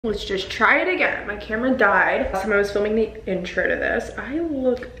Let's just try it again. My camera died. Last time I was filming the intro to this, I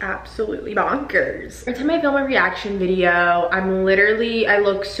look absolutely bonkers. Every time I film a reaction video, I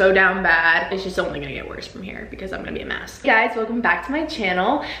look so down bad. It's just only gonna get worse from here because I'm gonna be a mess. Hey guys, welcome back to my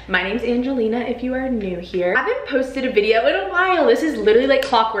channel. My name's Angelina if you are new here. I haven't posted a video in a while. This is literally like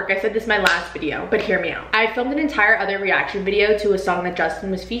clockwork. I said this in my last video, but hear me out. I filmed an entire other reaction video to a song that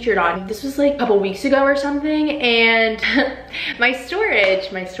Justin was featured on. This was like a couple weeks ago or something, and my storage,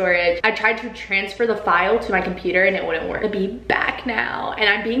 I tried to transfer the file to my computer and it wouldn't work. I'll be back now. And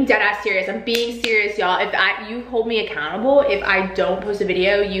I'm being dead ass serious. I'm being serious, y'all. If you hold me accountable, if I don't post a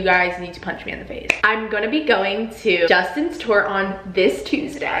video, you guys need to punch me in the face. I'm gonna be going to Justin's tour on this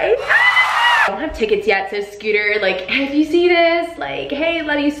Tuesday. I don't have tickets yet, so Scooter, like, if you see this, like, hey,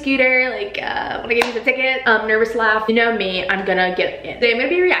 love you, Scooter, like, wanna give you some tickets? Nervous laugh. You know me, I'm gonna get in. Today I'm gonna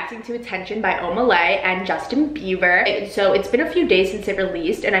be reacting to Attention by Omah and Justin Bieber. So it's been a few days since it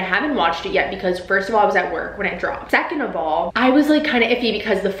released, and I haven't watched it yet because first of all, I was at work when it dropped. Second of all, I was like kind of iffy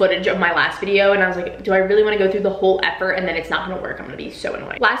because of the footage of my last video, and I was like, do I really wanna go through the whole effort and then it's not gonna work? I'm gonna be so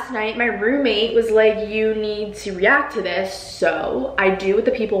annoyed. Last night, my roommate was like, you need to react to this, so I do what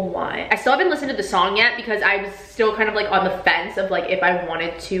the people want. I still haven't listened to the song yet because I was still kind of like on the fence of like if I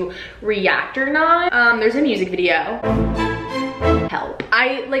wanted to react or not. There's a music video. Help.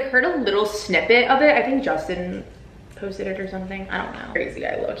 I like heard a little snippet of it. I think Justin posted it or something. I don't know. Crazy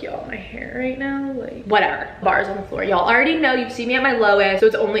I look, y'all. My hair right now, like, whatever. Bars on the floor. Y'all already know, you've seen me at my lowest, so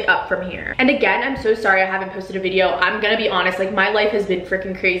it's only up from here. And again, I'm so sorry I haven't posted a video. I'm gonna be honest, like, my life has been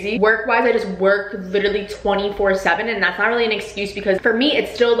freaking crazy. Work-wise, I just work literally 24/7, and that's not really an excuse because for me,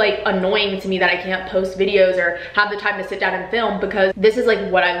 it's still like annoying to me that I can't post videos or have the time to sit down and film because this is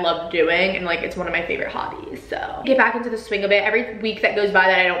like what I love doing and like it's one of my favorite hobbies. So get back into the swing of it. Every week that goes by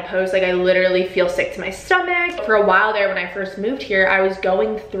that I don't post, like I literally feel sick to my stomach. For a while there when I first moved here, I was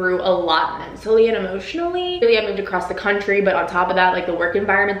going through a lot mentally and emotionally. Really, I moved across the country, but on top of that, like the work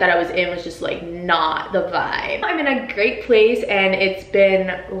environment that I was in was just like not the vibe. I'm in a great place and it's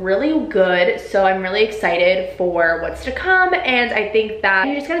been really good, so I'm really excited for what's to come. And I think that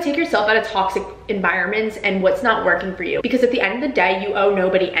you just gotta take yourself out of toxic environments and what's not working for you, because at the end of the day, you owe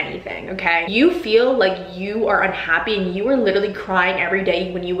nobody anything. Okay, you feel like you are unhappy and you are literally crying every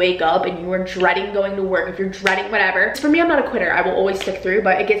day when you wake up and you are dreading going to work, if you're dreading whatever. For me, I'm not a quitter. I will always stick through,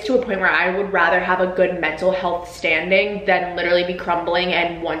 but it gets to a point where I would rather have a good mental health standing than literally be crumbling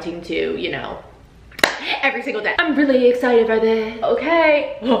and wanting to, you know, every single day. I'm really excited for this.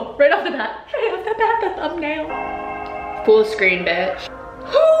 Okay, oh, right off the bat, the thumbnail. Full screen, bitch.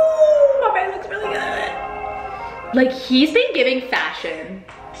 Ooh, my face looks really good. Like, he's been giving fashion.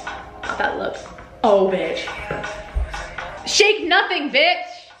 Not that look. Oh, bitch. Shake nothing, bitch.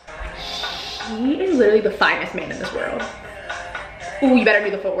 He is literally the finest man in this world. Ooh, you better do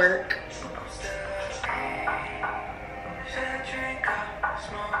the footwork.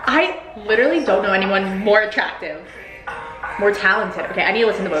 I literally don't know anyone more attractive, more talented. Okay, I need to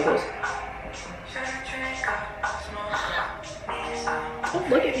listen to vocals. Oh,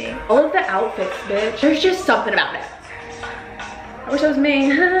 look at me. All of the outfits, bitch. There's just something about it. I wish that was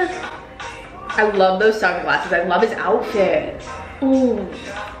me. I love those sunglasses. I love his outfit. Ooh.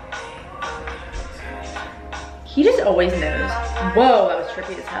 He just always knows. Whoa, that was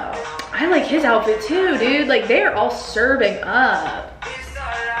trippy as hell. I like his outfit too, dude. Like, they are all serving up.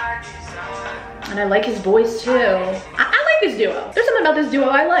 And I like his voice too. I like this duo. There's something about this duo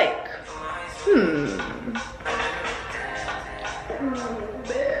I like.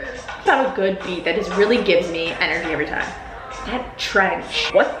 About a good beat that just really gives me energy every time. That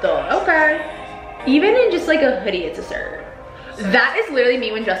trench. What the? Okay. Even in just like a hoodie, it's a serve. That is literally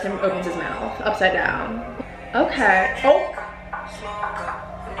me when Justin opens his mouth upside down. Okay. Oh.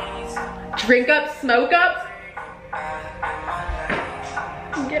 Drink up, smoke up.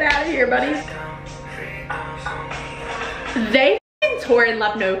 Get out of here, buddy. They tour and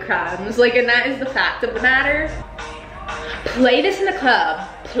left no crumbs. Like, and that is the fact of the matter. Play this in the club.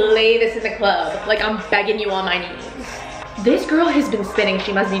 Play this in the club. Like, I'm begging you on my knees. This girl has been spinning.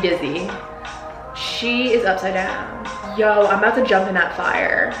 She must be dizzy. She is upside down. Yo, I'm about to jump in that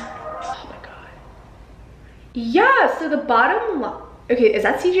fire. Oh my God. Yeah, so the bottom, okay, is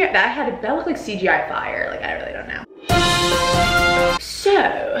that CGI? That looked like CGI fire. Like, I really don't know. So,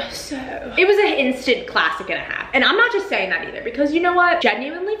 it was an instant classic and a half. And I'm not just saying that either, because you know what?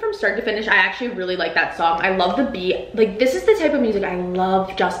 Genuinely, from start to finish, I actually really like that song. I love the beat. Like, this is the type of music I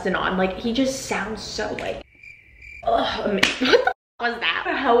love Justin on. Like, he just sounds so like, ugh, what the was that?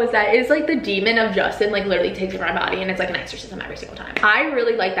 What the hell was that? It's like the demon of Justin like literally takes over my body and it's like an exorcism every single time. I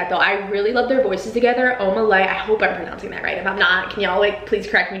really like that though. I really love their voices together. Omah. I hope I'm pronouncing that right. If I'm not, can y'all like please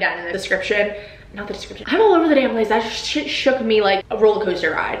correct me down in the description. Not the description. I'm all over the damn place. That shit shook me like a roller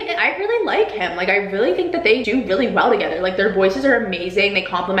coaster ride. And I really like him. Like, I really think that they do really well together. Like, their voices are amazing. They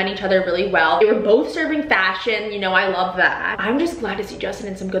complement each other really well. They were both serving fashion. You know, I love that. I'm just glad to see Justin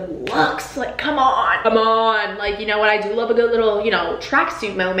in some good looks. Like, come on. Come on. Like, you know what? I do love a good little, you know,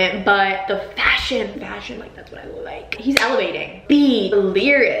 tracksuit moment, but the fashion, like, that's what I like. He's elevating. The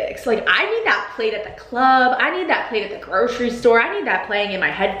lyrics. Like, I need that played at the club. I need that played at the grocery store. I need that playing in my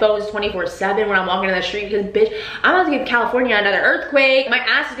headphones 24/7 when I'm walking down the street, because bitch, I'm about to give California another earthquake. My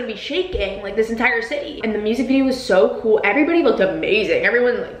ass is gonna be shaking like this entire city. And the music video was so cool. Everybody looked amazing.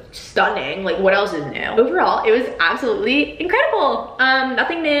 Everyone like stunning. Like, what else is new? Overall, it was absolutely incredible.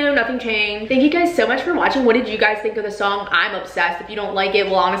 Nothing new, nothing changed. Thank you guys so much for watching. What did you guys think of the song? I'm obsessed. If you don't like it,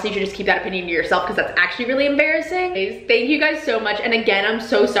 well, honestly, you should just keep that opinion to yourself, because that's actually really embarrassing. Anyways, thank you guys so much. And again, I'm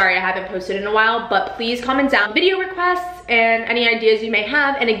so sorry I haven't posted in a while, but please comment down video requests and any ideas you may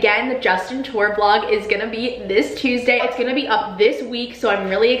have. And again, the Justin tour vlog is gonna be this Tuesday. It's gonna be up this week, so I'm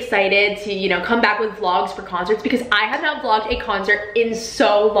really excited to, you know, come back with vlogs for concerts, because I have not vlogged a concert in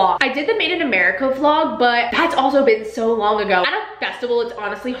so long. I did the Made in America vlog, but that's also been so long ago. At a festival, it's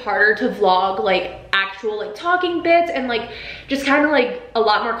honestly harder to vlog like actual like talking bits and like just kind of like a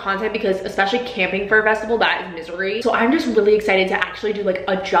lot more content, because especially camping for a festival, that is misery. So I'm just really excited to actually do like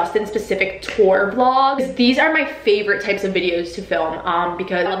a Justin specific tour vlog. These are my favorite types of videos to film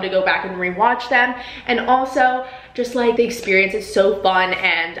because I love to go back and rewatch them, and also just like the experience is so fun,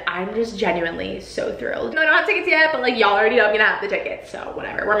 and I'm just genuinely so thrilled. No, I don't have tickets yet, but like y'all already know I'm gonna have the tickets, so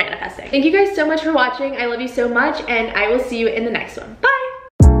whatever, we're manifesting. Thank you guys so much for watching. I love you so much, and I will see you in the next one. Bye.